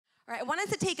All right, I want us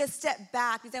to take a step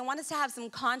back because I want us to have some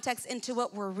context into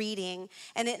what we're reading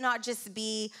and it not just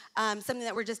be something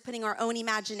that we're just putting our own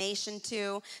imagination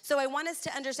to. So I want us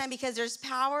to understand because there's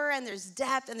power and there's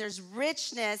depth and there's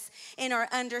richness in our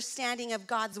understanding of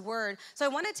God's word. So I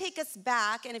want to take us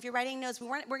back, and if you're writing notes,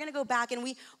 we're going to go back and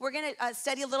we're going to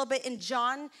study a little bit in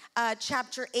John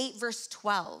chapter 8, verse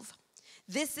 12.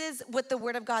 This is what the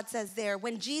word of God says there.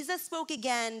 When Jesus spoke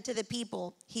again to the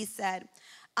people, he said,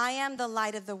 I am the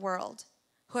light of the world.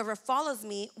 Whoever follows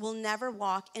me will never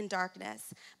walk in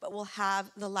darkness, but will have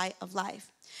the light of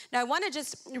life. Now, I want to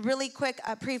just really quick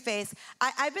preface.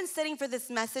 I've been studying for this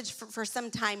message for some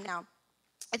time now.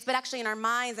 It's been actually in our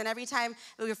minds, and every time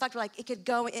we reflect, we're like, it could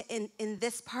go in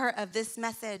this part of this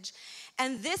message.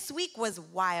 And this week was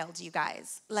wild, you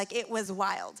guys. Like, it was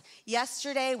wild.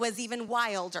 Yesterday was even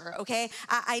wilder, okay?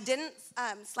 I didn't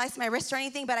slice my wrist or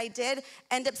anything, but I did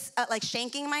end up like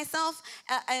shanking myself.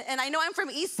 And I know I'm from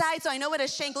East Side, so I know what a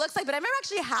shank looks like, but I've never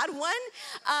actually had one.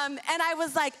 And I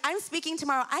was like, I'm speaking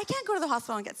tomorrow. I can't go to the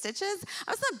hospital and get stitches.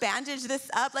 I was gonna bandage this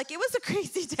up. Like, it was a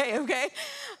crazy day, okay?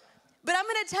 But I'm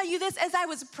gonna tell you this, as I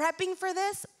was prepping for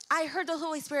this, I heard the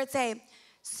Holy Spirit say,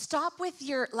 stop with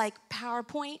your like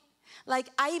PowerPoint. Like,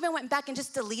 I even went back and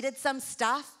just deleted some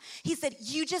stuff. He said,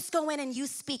 you just go in and you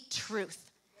speak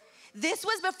truth. This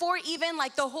was before even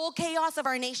like the whole chaos of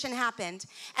our nation happened.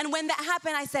 And when that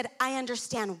happened, I said, I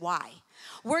understand why.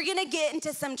 We're gonna get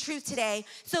into some truth today.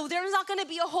 So there's not gonna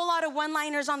be a whole lot of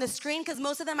one-liners on the screen because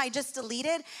most of them I just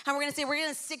deleted. And we're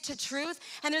gonna stick to truth.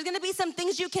 And there's gonna be some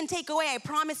things you can take away, I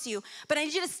promise you. But I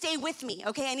need you to stay with me,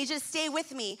 okay? I need you to stay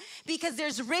with me because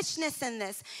there's richness in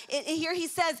this. Here he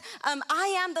says,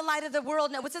 I am the light of the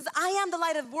world. No, it says, I am the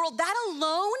light of the world. That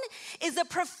alone is a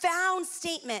profound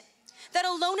statement. That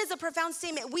alone is a profound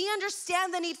statement. We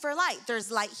understand the need for light. There's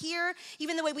light here,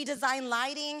 even the way we design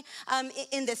lighting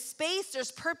in this space, there's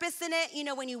purpose in it. You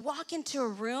know, when you walk into a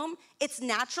room, it's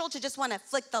natural to just want to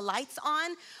flick the lights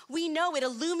on. We know it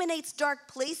illuminates dark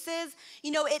places. You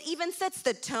know, it even sets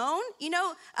the tone. You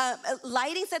know,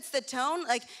 lighting sets the tone.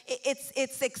 Like,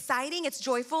 it's exciting, it's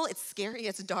joyful, it's scary,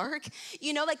 it's dark.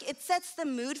 You know, like, it sets the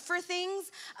mood for things.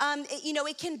 You know,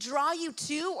 it can draw you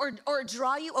to or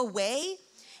draw you away.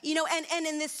 You know, and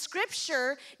in this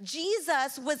scripture,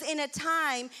 Jesus was in a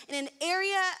time, in an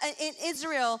area in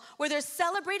Israel where they're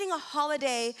celebrating a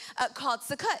holiday called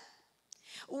Sukkot.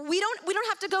 We don't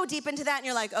have to go deep into that and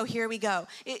you're like, oh, here we go.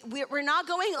 We're not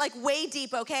going like way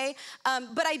deep, okay?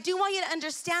 But I do want you to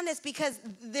understand this because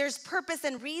there's purpose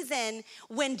and reason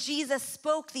when Jesus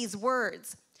spoke these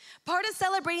words. Part of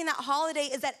celebrating that holiday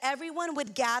is that everyone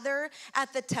would gather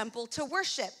at the temple to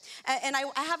worship. And I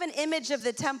have an image of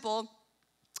the temple.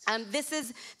 This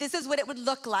is what it would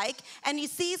look like. And you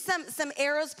see some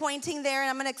arrows pointing there, and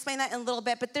I'm gonna explain that in a little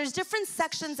bit, but there's different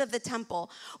sections of the temple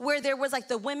where there was like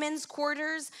the women's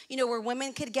quarters, you know, where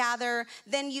women could gather.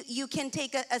 Then you can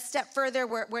take a step further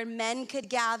where men could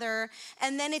gather.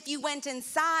 And then if you went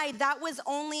inside, that was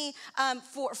only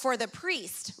for the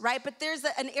priest, right? But there's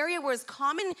an area where it's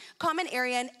common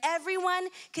area, and everyone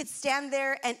could stand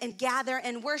there and gather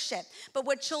and worship. But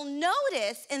what you'll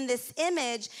notice in this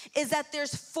image is that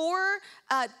there's 4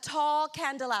 tall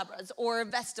candelabras or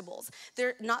vestibles.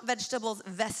 They're not vegetables,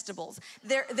 vestibles.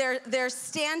 They're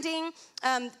standing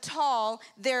tall.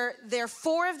 There are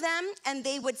 4 of them, and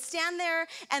they would stand there,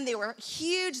 and they were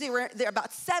huge. They're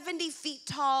about 70 feet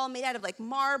tall, made out of like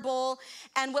marble.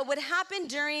 And what would happen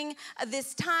during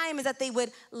this time is that they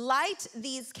would light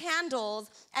these candles,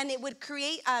 and it would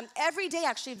create every day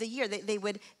actually of the year.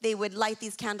 They would light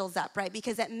these candles up, right?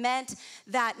 Because it meant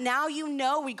that now you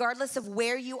know, regardless of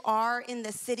where you are in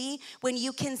the city, when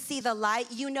you can see the light,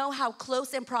 you know how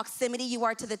close in proximity you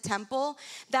are to the temple.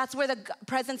 That's where the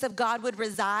presence of God would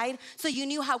reside. So you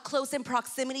knew how close in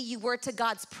proximity you were to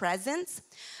God's presence.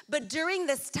 But during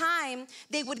this time,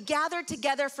 they would gather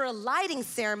together for a lighting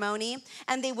ceremony,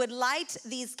 and they would light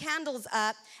these candles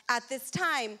up at this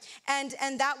time. And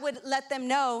that would let them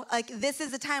know, like, this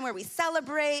is a time where we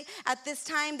celebrate. At this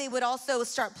time, they would also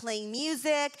start playing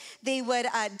music. They would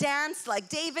dance like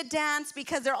David danced,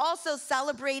 because they're also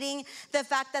celebrating the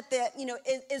fact that the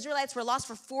Israelites were lost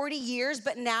for 40 years,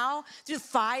 but now through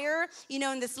fire,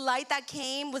 and this light that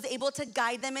came was able to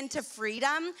guide them into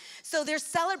freedom. So they're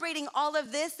celebrating all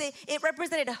of this. It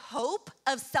represented hope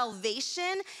of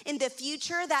salvation in the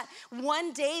future, that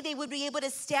one day they would be able to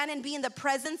stand and be in the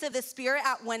presence of the Spirit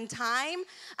at one time.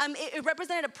 It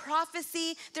represented a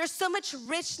prophecy. There's so much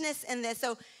richness in this.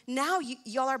 So now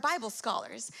y'all are Bible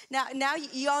scholars. Now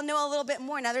y'all know a little bit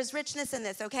more. Now there's richness in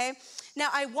this, okay? Now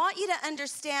I want you to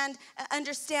understand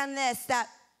this, that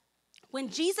When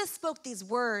Jesus spoke these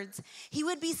words, he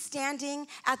would be standing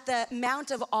at the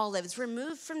Mount of Olives,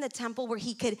 removed from the temple where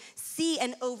he could see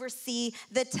and oversee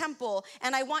the temple.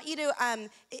 And I want you to,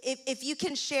 if you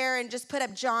can share and just put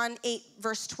up John 8,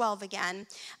 verse 12 again.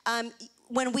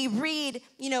 When we read,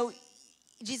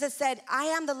 Jesus said, I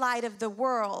am the light of the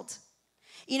world.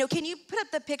 Can you put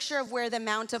up the picture of where the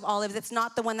Mount of Olives, it's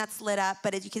not the one that's lit up,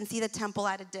 but as you can see the temple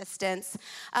at a distance.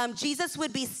 Jesus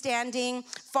would be standing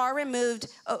far removed.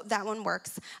 Oh, that one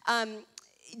works.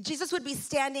 Jesus would be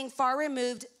standing far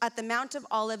removed at the Mount of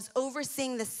Olives,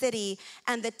 overseeing the city,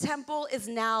 and the temple is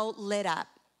now lit up.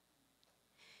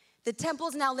 The temple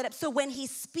is now lit up. So when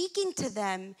he's speaking to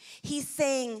them, he's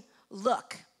saying,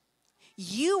 look,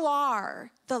 you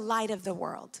are the light of the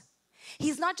world.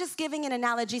 He's not just giving an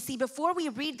analogy. See, before we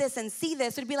read this and see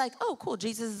this, it'd be like, oh, cool,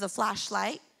 Jesus is a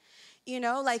flashlight.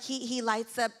 Like he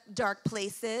lights up dark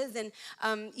places. And,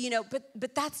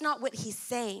 but that's not what he's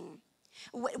saying.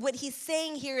 What he's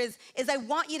saying here is I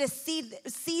want you to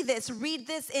see this, read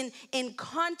this in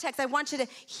context. I want you to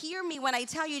hear me when I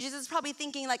tell you. Jesus is probably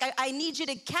thinking like, I need you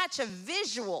to catch a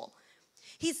visual.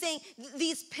 He's saying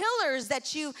these pillars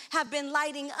that you have been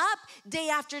lighting up day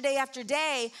after day after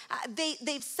day,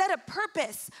 they've set a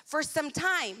purpose for some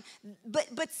time.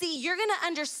 But see, you're gonna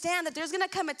understand that there's gonna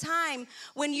come a time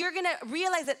when you're gonna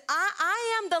realize that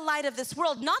I am the light of this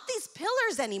world, not these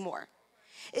pillars anymore.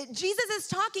 Jesus is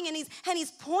talking and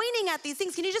he's pointing at these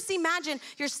things. Can you just imagine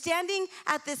you're standing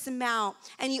at this mount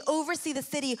and you oversee the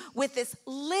city with this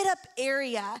lit up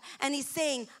area and he's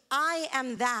saying, I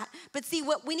am that. But see,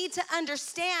 what we need to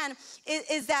understand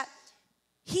is that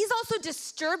he's also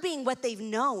disturbing what they've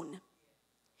known.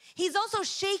 He's also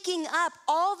shaking up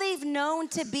all they've known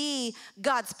to be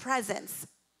God's presence.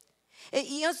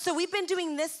 So we've been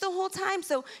doing this the whole time.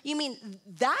 So you mean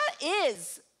that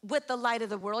is what the light of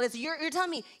the world is? You're telling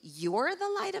me you're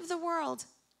the light of the world?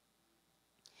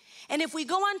 And if we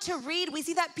go on to read, we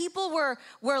see that people were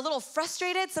a little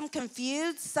frustrated, some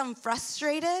confused, some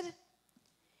frustrated.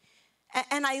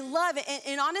 And I love it.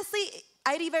 And honestly,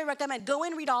 I'd even recommend go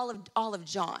and read all of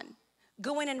John.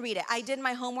 Go in and read it. I did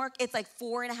my homework. It's like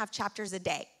 4.5 chapters a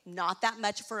day. Not that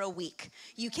much for a week.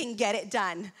 You can get it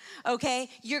done, okay?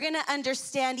 You're gonna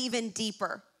understand even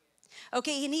deeper.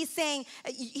 Okay, and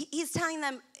he's telling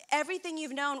them, everything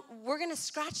you've known, we're gonna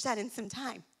scratch that in some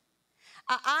time.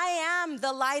 I am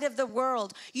the light of the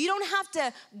world. You don't have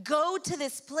to go to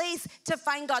this place to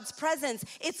find God's presence.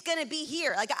 It's gonna be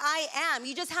here, like I am.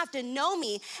 You just have to know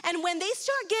me. And when they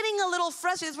start getting a little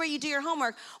frustrated, this is where you do your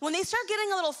homework. When they start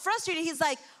getting a little frustrated, he's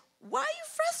like, why are you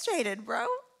frustrated, bro?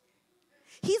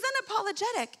 He's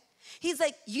unapologetic. He's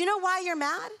like, you know why you're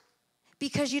mad?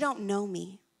 Because you don't know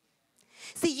me.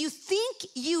 See, you think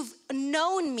you've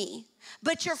known me,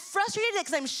 but you're frustrated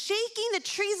because I'm shaking the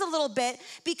trees a little bit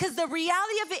because the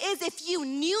reality of it is if you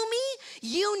knew me,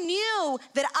 you knew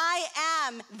that I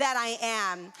am that I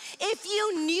am. If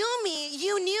you knew me,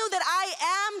 you knew that I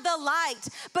am the light,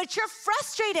 but you're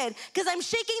frustrated because I'm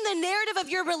shaking the narrative of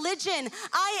your religion.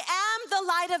 I am the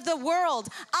light of the world.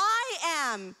 I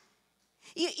am.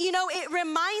 It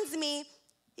reminds me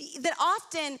that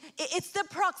often it's the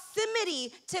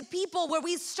proximity to people where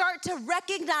we start to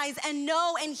recognize and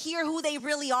know and hear who they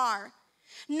really are.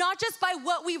 Not just by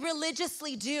what we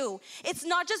religiously do. It's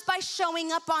not just by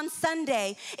showing up on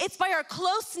Sunday. It's by our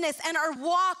closeness and our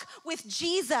walk with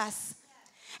Jesus.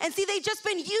 And see, they've just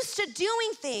been used to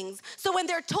doing things. So when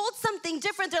they're told something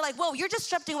different, they're like, whoa, you're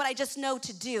disrupting what I just know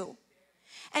to do.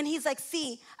 And he's like,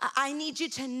 see, I need you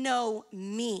to know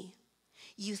me.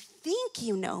 You think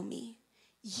you know me.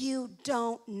 You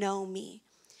don't know me.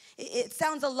 It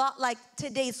sounds a lot like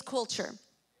today's culture,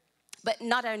 but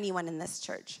not anyone in this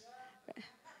church.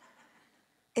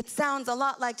 It sounds a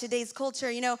lot like today's culture.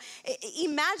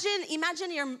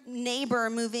 Imagine your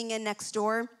neighbor moving in next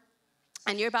door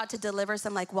and you're about to deliver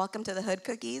some like welcome to the hood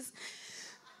cookies.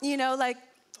 Like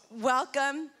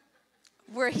welcome,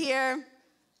 we're here,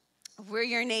 we're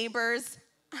your neighbors.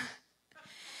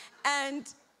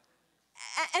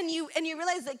 And you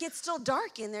realize it gets still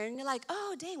dark in there, and you're like,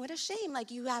 oh, dang, what a shame.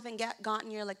 Like, you haven't gotten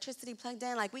your electricity plugged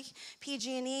in. Like,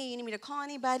 PG&E, you need me to call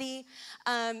anybody?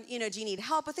 Do you need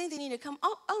help with anything? You need to come?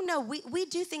 Oh no, we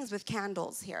do things with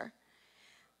candles here.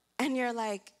 And you're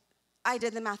like, I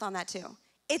did the math on that too.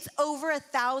 It's over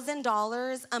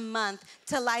 $1,000 a month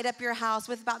to light up your house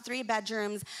with about 3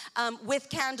 bedrooms with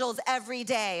candles every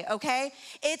day, okay?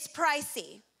 It's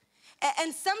pricey.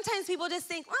 And sometimes people just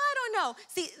think, well, I don't know.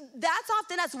 See, that's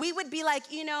often us. We would be like,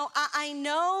 I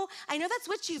know that's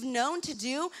what you've known to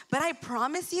do, but I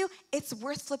promise you, it's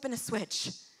worth flipping a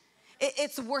switch.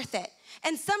 It's worth it.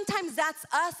 And sometimes that's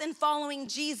us in following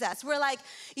Jesus. We're like,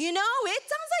 it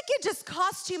sounds like it just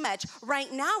costs too much.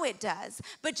 Right now it does.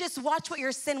 But just watch what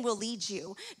your sin will lead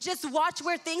you. Just watch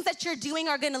where things that you're doing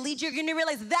are gonna lead you. You're gonna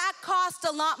realize that costs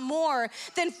a lot more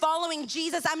than following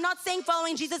Jesus. I'm not saying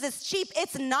following Jesus is cheap.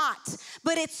 It's not.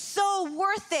 But it's so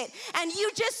worth it. And you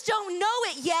just don't know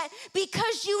it yet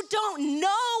because you don't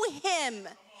know him.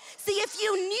 See, if you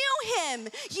knew him,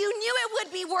 you knew it would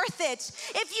be worth it.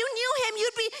 If you knew him,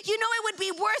 it would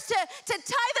be worth to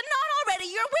tithe. Not already,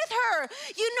 you're with her.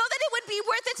 You know that it would be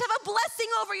worth it to have a blessing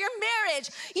over your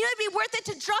marriage. You know it'd be worth it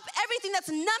to drop everything that's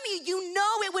numbing you. You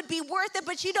know it would be worth it,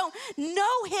 but you don't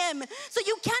know him. So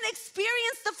you can't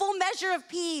experience the full measure of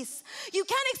peace. You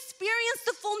can't experience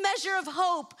the full measure of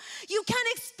hope. You can't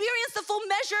experience the full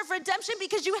measure of redemption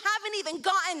because you haven't even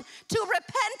gotten to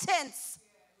repentance.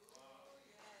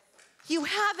 You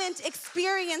haven't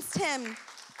experienced him.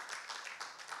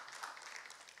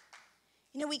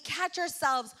 We catch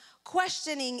ourselves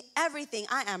questioning everything.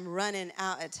 I am running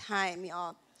out of time,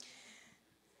 y'all.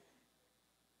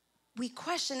 We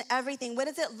question everything. What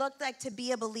does it look like to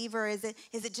be a believer? Is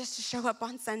it just to show up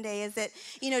on Sunday? Is it,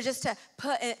 just to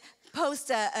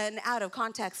post an out of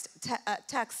context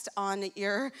text on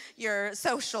your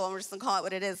social? We're just gonna call it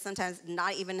what it is. Sometimes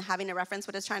not even having to reference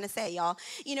what it's trying to say, y'all.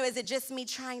 Is it just me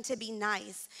trying to be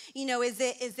nice?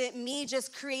 Is it me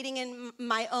just creating in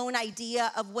my own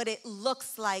idea of what it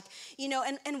looks like?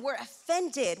 And we're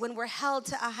offended when we're held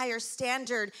to a higher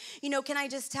standard. Can I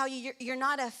just tell you, you're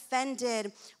not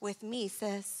offended with me,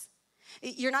 sis.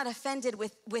 You're not offended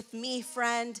with me,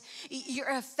 friend. You're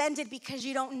offended because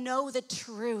you don't know the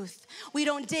truth. We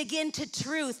don't dig into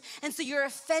truth. And so you're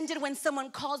offended when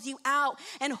someone calls you out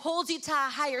and holds you to a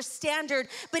higher standard.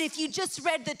 But if you just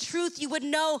read the truth, you would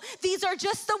know these are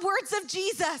just the words of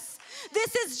Jesus.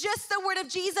 This is just the word of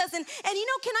Jesus. And can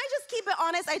I just keep it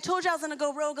honest? I told you I was gonna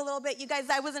go rogue a little bit. You guys,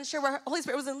 I wasn't sure where Holy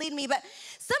Spirit was gonna lead me. But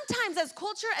sometimes as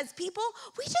culture, as people,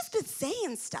 we just been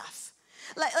saying stuff.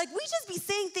 Like we just be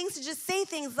saying things to just say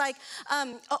things like,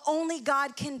 only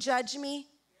God can judge me.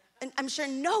 And I'm sure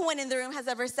no one in the room has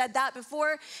ever said that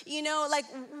before.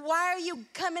 Why are you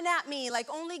coming at me? Like,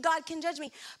 only God can judge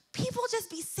me. People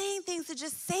just be saying things to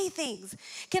just say things.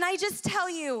 Can I just tell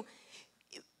you,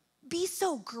 be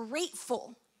so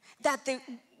grateful that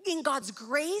in God's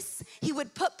grace, he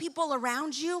would put people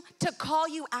around you to call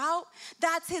you out.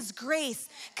 That's his grace.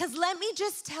 Because let me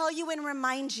just tell you and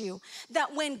remind you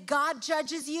that when God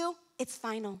judges you, it's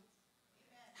final.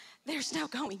 There's no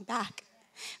going back.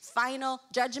 Final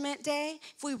judgment day,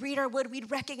 if we read our word, we'd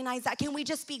recognize that. Can we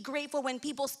just be grateful when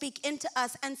people speak into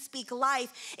us and speak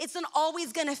life? It's not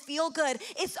always gonna feel good.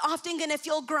 It's often gonna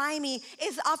feel grimy.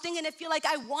 It's often gonna feel like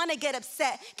I wanna get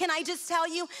upset. Can I just tell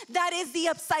you, that is the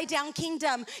upside down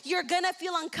kingdom. You're gonna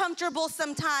feel uncomfortable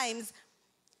sometimes.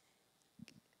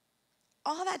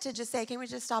 All that to just say, can we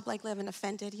just stop living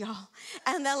offended, y'all?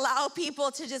 And allow people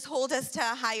to just hold us to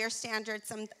a higher standard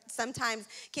sometimes.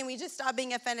 Can we just stop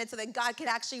being offended so that God could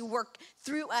actually work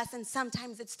through us? And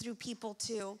sometimes it's through people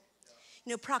too.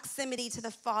 Proximity to the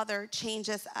Father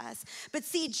changes us. But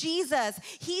see, Jesus,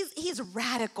 he's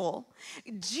radical.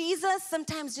 Jesus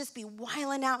sometimes just be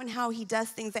wilding out in how he does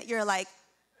things that you're like,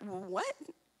 what?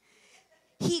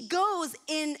 He goes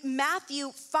in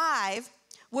Matthew 5,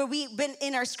 where we've been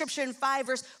in our scripture in 5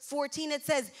 verse 14, it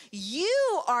says,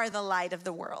 you are the light of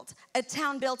the world. A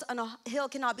town built on a hill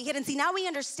cannot be hidden. See, now we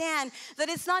understand that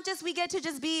it's not just we get to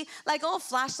just be like,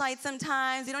 flashlights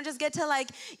sometimes. You don't just get to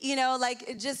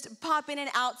just pop in and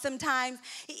out sometimes.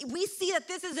 We see that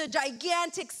this is a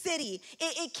gigantic city.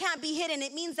 It can't be hidden.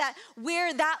 It means that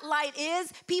where that light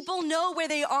is, people know where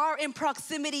they are in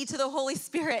proximity to the Holy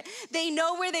Spirit. They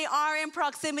know where they are in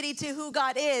proximity to who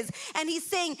God is. And he's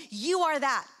saying, you are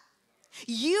that.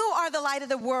 You are the light of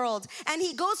the world. And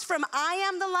he goes from I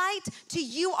am the light to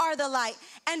you are the light.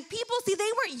 And people, see, they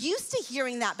weren't used to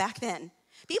hearing that back then.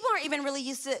 People aren't even really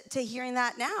used to hearing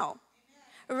that now,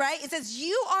 right? It says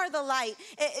you are the light.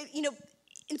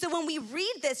 And so when we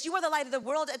read this, you are the light of the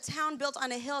world. A town built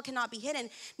on a hill cannot be hidden.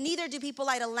 Neither do people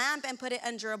light a lamp and put it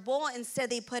under a bowl. Instead,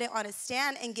 they put it on a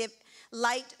stand and give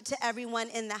light to everyone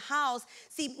in the house.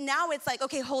 See, now it's like,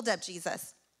 okay, hold up,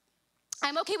 Jesus.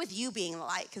 I'm okay with you being the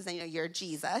light because you're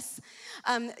Jesus.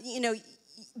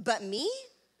 But me?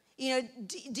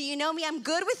 Do you know me? I'm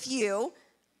good with you.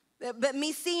 But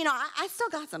me, see, I still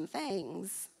got some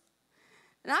things.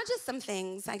 Not just some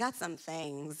things, I got some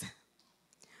things.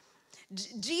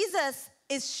 Jesus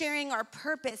is sharing our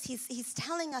purpose. He's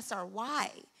telling us our why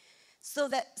so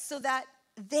that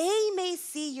they may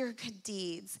see your good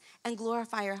deeds and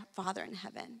glorify your Father in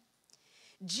heaven.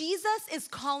 Jesus is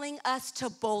calling us to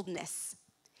boldness.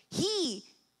 He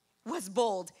was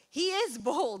bold. He is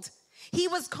bold. He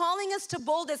was calling us to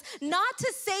boldness, not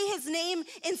to say his name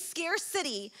in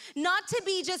scarcity, not to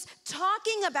be just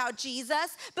talking about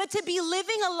Jesus, but to be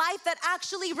living a life that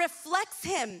actually reflects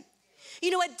him. You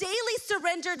know, a daily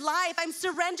surrendered life. I'm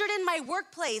surrendered in my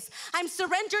workplace. I'm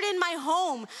surrendered in my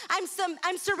home. I'm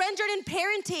surrendered in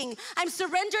parenting. I'm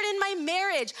surrendered in my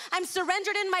marriage. I'm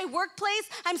surrendered in my workplace.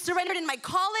 I'm surrendered in my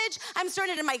college. I'm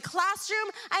surrendered in my classroom.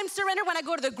 I'm surrendered when I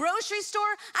go to the grocery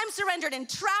store. I'm surrendered in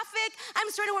traffic. I'm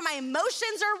surrendered when my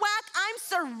emotions are whack. I'm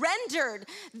surrendered.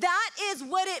 That is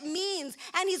what it means.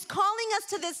 And he's calling us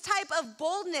to this type of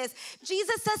boldness.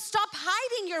 Jesus says, stop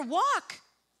hiding your walk.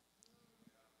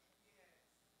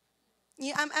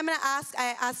 I'm gonna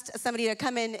I asked somebody to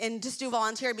come in and just do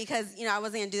volunteer because, I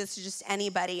wasn't gonna do this to just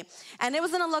anybody. And it was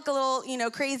gonna look a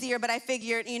little, crazier, but I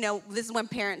figured, this is when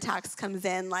parent tax comes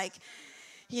in, like,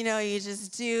 you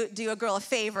just do a girl a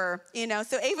favor,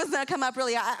 So Ava's gonna come up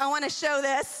really, I wanna show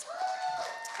this.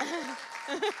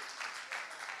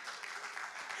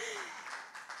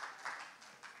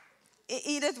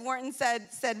 Edith Wharton said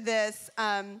this,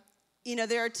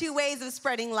 there are two ways of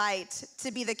spreading light: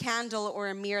 to be the candle or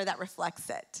a mirror that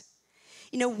reflects it.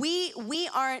 We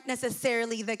aren't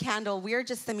necessarily the candle. We're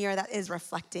just the mirror that is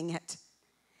reflecting it.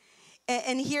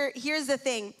 And here's the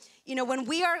thing. When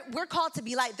we're called to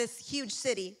be like this huge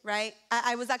city, right?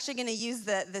 I was actually going to use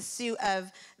the suit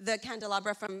of the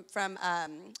candelabra from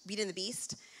Beauty and the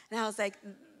Beast. And I was like,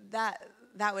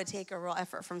 that would take a real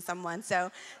effort from someone.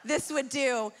 So this would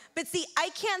do. But see, I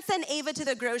can't send Ava to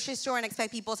the grocery store and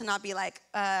expect people to not be like,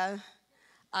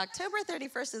 October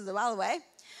 31st is a while away.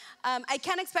 I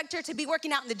can't expect her to be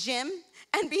working out in the gym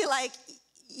and be like,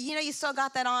 you still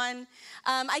got that on.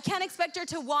 I can't expect her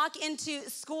to walk into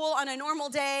school on a normal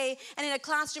day and in a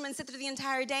classroom and sit through the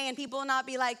entire day and people will not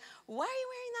be like, why are you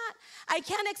wearing that? I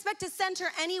can't expect to send her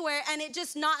anywhere and it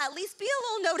just not at least be a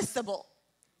little noticeable.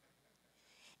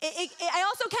 I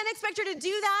also can't expect her to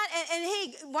do that and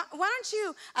hey, why don't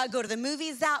you go to the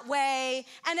movies that way,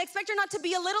 and expect her not to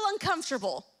be a little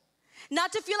uncomfortable,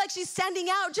 not to feel like she's standing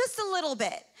out just a little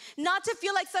bit, not to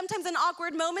feel like sometimes in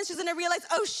awkward moments she's gonna realize,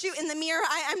 oh shoot, in the mirror,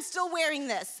 I'm still wearing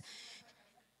this.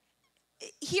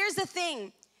 Here's the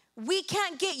thing, we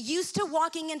can't get used to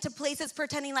walking into places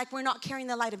pretending like we're not carrying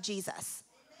the light of Jesus.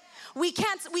 We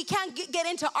can't get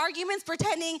into arguments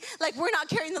pretending like we're not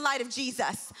carrying the light of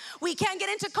Jesus. We can't get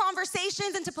into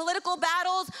conversations, into political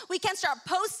battles. We can't start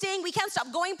posting. We can't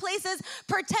stop going places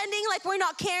pretending like we're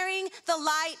not carrying the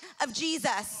light of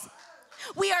Jesus.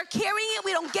 We are carrying it.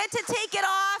 We don't get to take it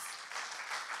off.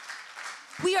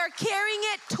 We are carrying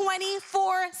it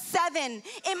 24/7.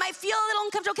 It might feel a little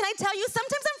uncomfortable. Can I tell you,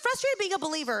 sometimes I'm frustrated being a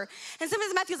believer. And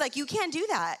sometimes Matthew's like, you can't do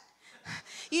that.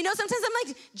 Sometimes I'm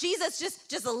like, Jesus,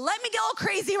 just let me get all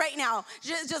crazy right now.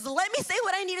 Just let me say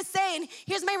what I need to say. And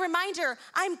here's my reminder,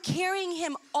 I'm carrying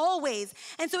him always.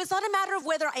 And so it's not a matter of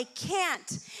whether I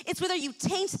can't. It's whether you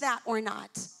taint that or not.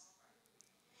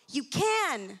 You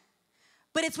can,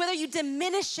 but it's whether you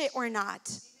diminish it or not.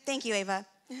 Thank you, Ava.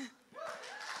 So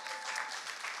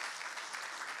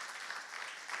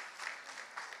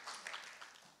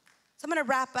I'm gonna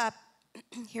wrap up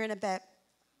here in a bit.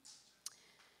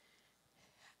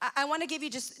 I want to give you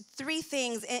just 3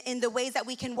 things in the ways that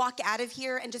we can walk out of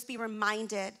here and just be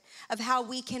reminded of how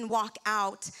we can walk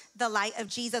out the light of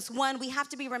Jesus. 1, we have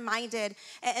to be reminded,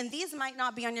 and these might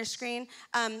not be on your screen,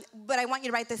 but I want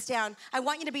you to write this down. I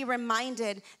want you to be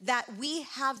reminded that we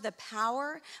have the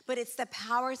power, but it's the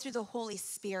power through the Holy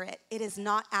Spirit. It is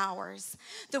not ours.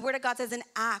 The Word of God says in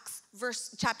Acts,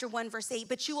 chapter 1, verse 8,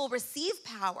 but you will receive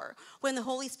power when the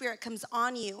Holy Spirit comes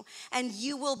on you, and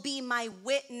you will be my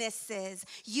witnesses.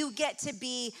 You get to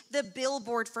be the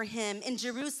billboard for him in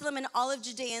Jerusalem and all of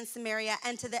Judea and Samaria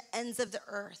and to the ends of the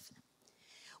earth.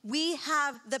 We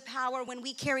have the power when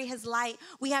we carry his light.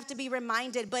 We have to be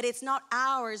reminded, but it's not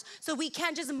ours. So we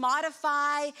can't just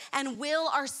modify and will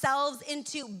ourselves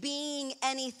into being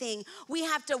anything. We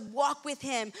have to walk with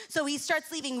him so he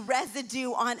starts leaving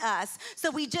residue on us.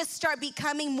 So we just start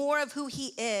becoming more of who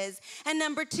he is. And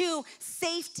number 2,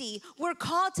 safety. We're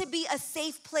called to be a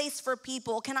safe place for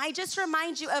people. Can I just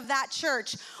remind you of that,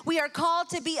 church? We are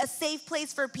called to be a safe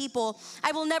place for people.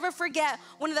 I will never forget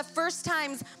one of the first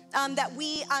times that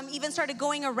we even started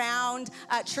going around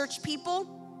church people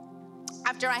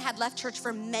after I had left church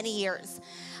for many years.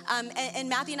 and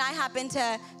Matthew and I happened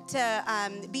to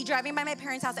be driving by my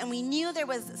parents' house, and we knew there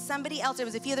was somebody else. There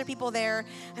was a few other people there,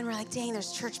 and we're like, dang,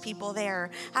 there's church people there.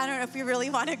 I don't know if we really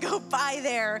want to go by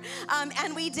there.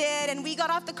 And we did, and we got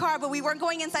off the car, but we weren't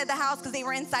going inside the house because they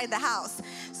were inside the house.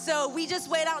 So we just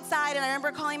went outside, and I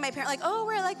remember calling my parents, like, oh,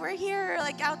 we're here,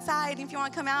 like outside, if you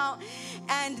want to come out.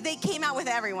 And they came out with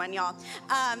everyone, y'all.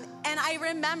 And I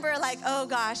remember like, oh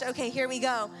gosh, okay, here we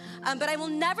go. But I will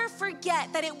never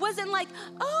forget that it wasn't like,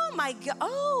 oh my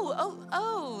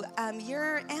God,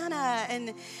 you're Anna,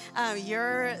 and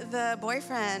you're the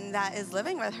boyfriend that is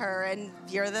living with her, and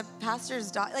you're the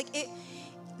pastor's daughter.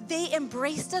 They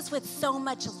embraced us with so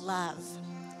much love.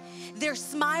 Their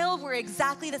smile were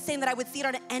exactly the same that I would see it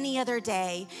on any other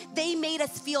day. They made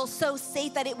us feel so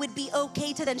safe that it would be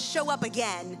okay to then show up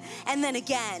again, and then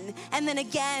again, and then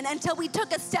again, until we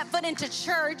took a step foot into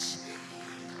church.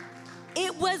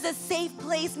 It was a safe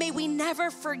place. May we never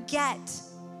forget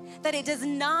that it does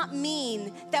not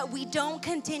mean that we don't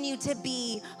continue to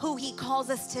be who he calls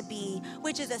us to be,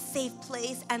 which is a safe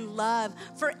place and love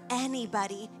for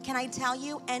anybody. Can I tell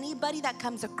you, anybody that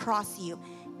comes across you,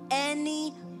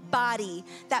 anybody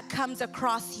that comes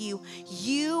across you,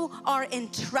 you are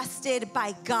entrusted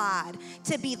by God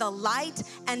to be the light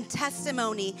and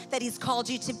testimony that he's called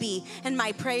you to be. And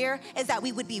my prayer is that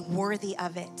we would be worthy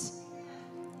of it.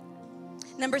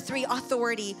 Number 3,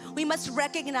 authority. We must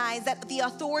recognize that the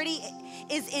authority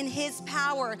is in his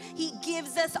power. He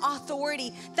gives us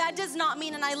authority. That does not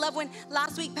mean, and I love when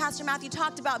last week Pastor Matthew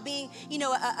talked about being,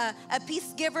 a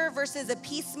peace giver versus a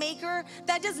peacemaker.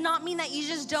 That does not mean that you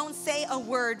just don't say a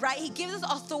word, right? He gives us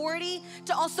authority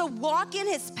to also walk in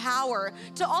his power,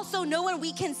 to also know when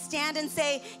we can stand and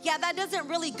say, yeah, that doesn't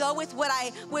really go with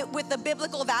with the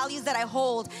biblical values that I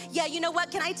hold. Yeah, you know what?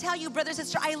 Can I tell you, brother,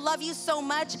 sister, I love you so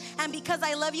much, and because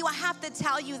I love you, I have to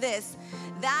tell you this.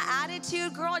 That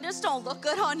attitude, girl, just don't look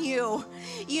good on you,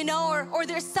 or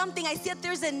there's something, I see that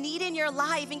there's a need in your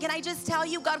life, and can I just tell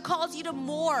you, God calls you to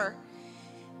more.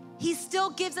 He still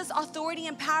gives us authority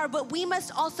and power, but we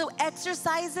must also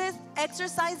exercise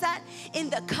that in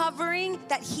the covering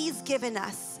that he's given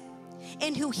us,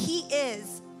 in who he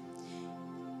is.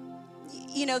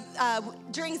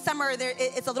 During summer,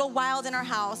 it's a little wild in our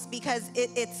house because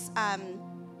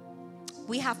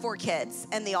we have 4 kids,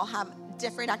 and they all have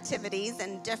different activities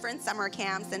and different summer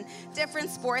camps and different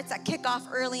sports that kick off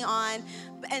early on.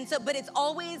 But it's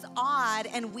always odd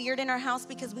and weird in our house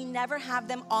because we never have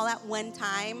them all at one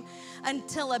time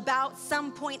until about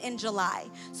some point in July.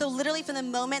 So literally from the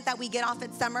moment that we get off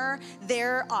at summer,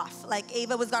 they're off. Like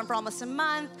Ava was gone for almost a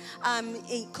month.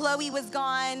 Chloe was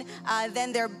gone.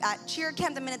 Then they're at cheer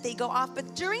camp the minute they go off.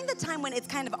 But during the time when it's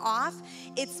kind of off,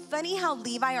 it's funny how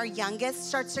Levi, our youngest,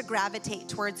 starts to gravitate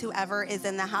towards whoever is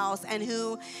in the house and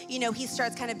who, he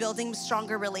starts kind of building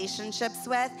stronger relationships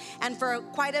with. And for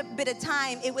quite a bit of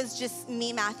time, it was just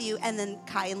me, Matthew, and then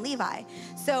Kai and Levi.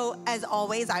 So as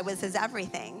always, I was his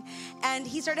everything. And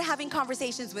he started having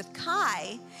conversations with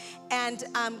Kai, and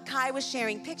Kai was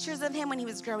sharing pictures of him when he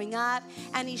was growing up,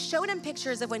 and he showed him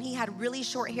pictures of when he had really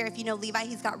short hair. If you know Levi,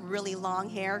 he's got really long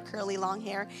hair, curly long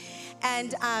hair.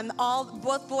 And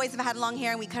both boys have had long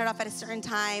hair, and we cut it off at a certain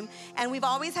time. And we've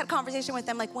always had conversation with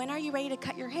them, like, when are you ready to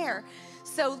cut your hair?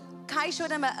 So Kai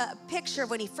showed him a picture of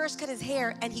when he first cut his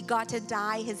hair, and he got to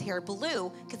dye his hair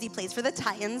blue because he plays for the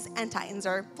Titans, and Titans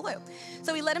are blue.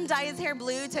 So we let him dye his hair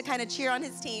blue to kind of cheer on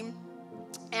his team.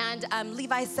 And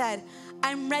Levi said,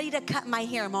 I'm ready to cut my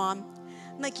hair, Mom.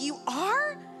 I'm like, you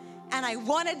are? And I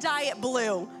want to dye it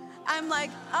blue. I'm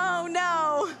like, oh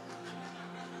no.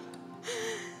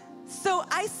 So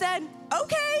I said,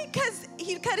 okay, because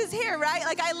he cut his hair, right?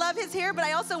 Like, I love his hair, but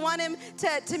I also want him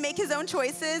to make his own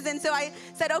choices. And so I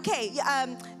said, okay,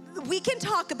 we can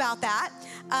talk about that.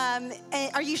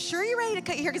 Are you sure you're ready to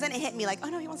cut your hair? Because then it hit me like, oh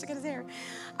no, he wants to cut his hair.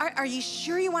 Are you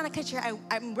sure you want to cut your hair?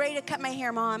 I'm ready to cut my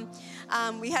hair, Mom.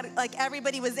 We had, like,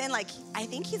 everybody was in, like, I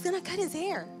think he's going to cut his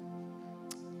hair.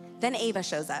 Then Ava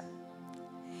shows up.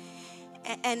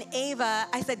 And Ava,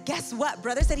 I said, guess what?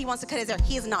 Brother said he wants to cut his hair.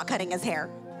 He is not cutting his hair.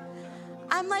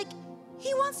 I'm like,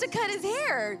 he wants to cut his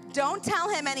hair. Don't tell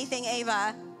him anything,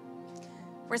 Ava.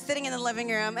 We're sitting in the living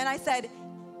room, and I said,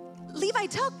 Levi,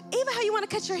 tell Ava how you want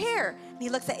to cut your hair. And he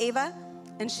looks at Ava,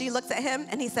 and she looks at him,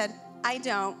 and he said, I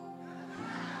don't.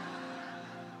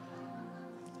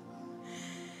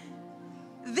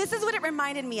 This is what it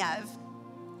reminded me of.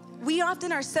 We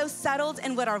often are so settled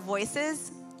in what our voice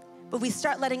is, but we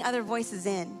start letting other voices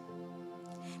in,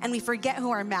 and we forget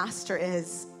who our master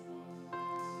is.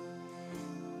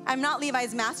 I'm not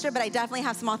Levi's master, but I definitely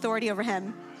have some authority over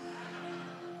him.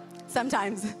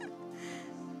 Sometimes.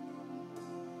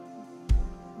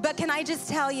 But But can I just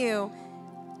tell you,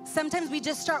 sometimes we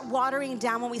just start watering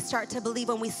down when we start to believe,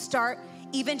 when we start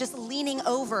even just leaning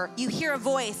over. You hear a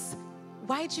voice.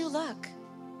 Why'd you look?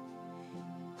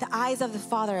 The eyes of the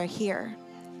Father are here.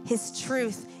 His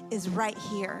truth is right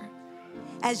here.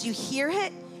 As you hear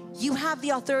it, you have the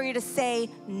authority to say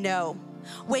no.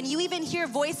 When you even hear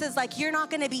voices like you're not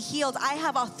gonna be healed, I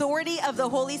have authority of the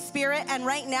Holy Spirit, and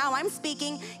right now I'm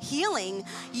speaking healing.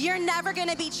 You're never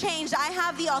gonna be changed. I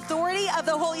have the authority of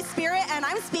the Holy Spirit, and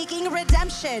I'm speaking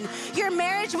redemption. Your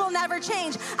marriage will never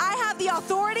change. I have the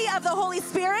authority of the Holy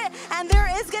Spirit, and there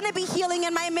is gonna be healing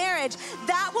in my marriage.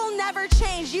 That will never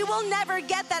change. You will never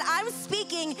get that. I'm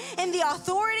speaking in the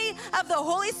authority of the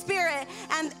Holy Spirit,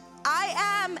 and I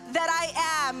am that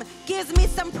I am gives me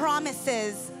some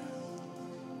promises.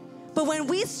 But when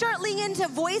we start leaning into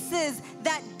voices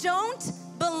that don't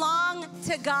belong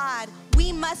to God,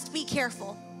 we must be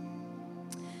careful.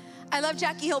 I love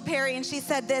Jackie Hill Perry, and she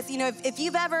said this, you know, if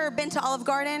you've ever been to Olive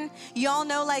Garden, you all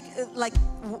know like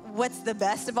what's the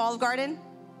best of Olive Garden?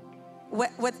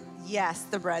 Yes,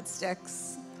 the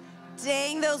breadsticks.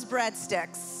 Dang, those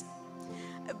breadsticks.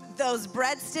 Those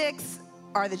breadsticks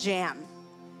are the jam.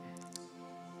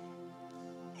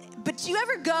 But you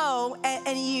ever go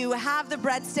and you have the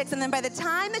breadsticks, and then by the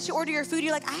time that you order your food,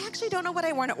 you're like, I actually don't know what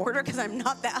I want to order because I'm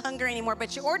not that hungry anymore,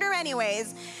 but you order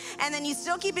anyways, and then you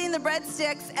still keep eating the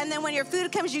breadsticks, and then when your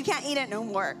food comes, you can't eat it no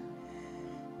more.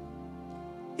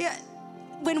 Yeah,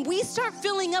 when we start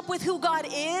filling up with who God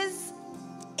is,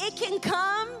 it can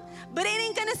come, but it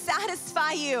ain't gonna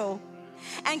satisfy you.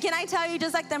 And can I tell you,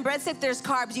 just like them breadsticks, there's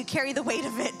carbs, you carry the weight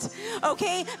of it,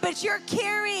 okay? But you're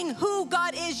carrying who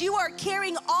God is. You are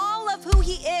carrying all of who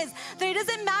He is. That it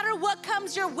doesn't matter what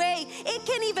comes your way. It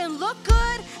can even look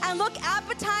good and look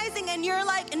appetizing, and you're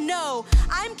like, no,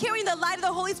 I'm carrying the light of the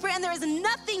Holy Spirit, and there is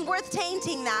nothing worth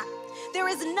tainting that. There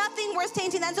is nothing worth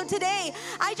tainting that. And so today,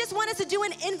 I just want us to do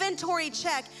an inventory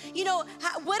check. You know,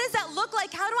 what does that look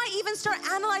like? How do I even start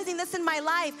analyzing this in my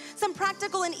life? Some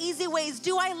practical and easy ways.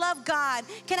 Do I love God?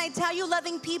 Can I tell you,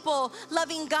 loving people,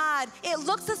 loving God, it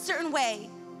looks a certain way.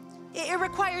 It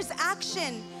requires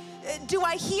action. Do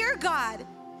I hear God?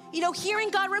 You know, hearing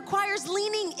God requires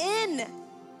leaning in.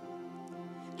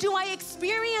 Do I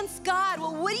experience God?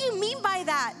 Well, what do you mean by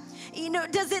that? You know,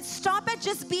 does it stop at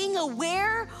just being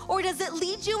aware, or does it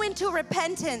lead you into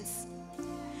repentance?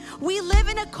 We live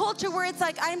in a culture where it's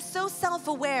like, I'm so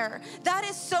self-aware. That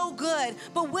is so good.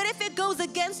 But what if it goes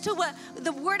against to what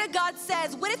the Word of God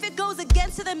says? What if it goes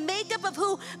against to the makeup of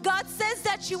who God says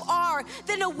that you are?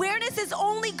 Then awareness is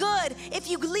only good if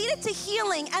you lead it to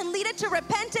healing and lead it to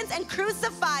repentance and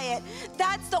crucify it.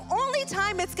 That's the only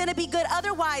time it's gonna be good.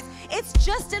 Otherwise, it's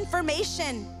just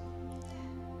information.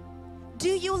 Do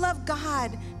you love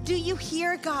God? Do you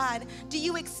hear God? Do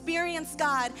you experience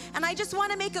God? And I just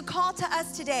want to make a call to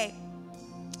us today.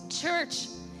 Church,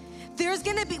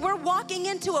 we're walking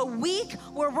into a week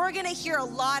where we're going to hear a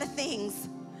lot of things.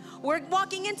 We're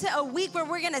walking into a week where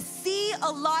we're going to see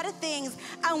a lot of things,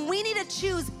 and we need to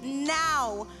choose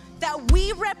now that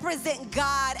we represent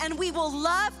God, and we will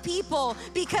love people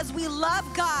because we love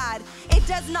God. It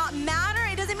does not matter.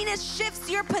 It doesn't mean it shifts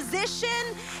your position.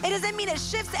 It doesn't mean it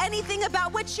shifts anything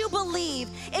about what you believe.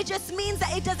 It just means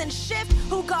that it doesn't shift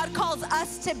who God calls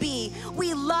us to be.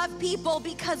 We love people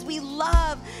because we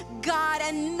love God,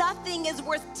 and nothing is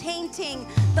worth tainting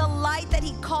the light that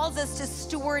He calls us to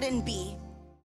steward and be.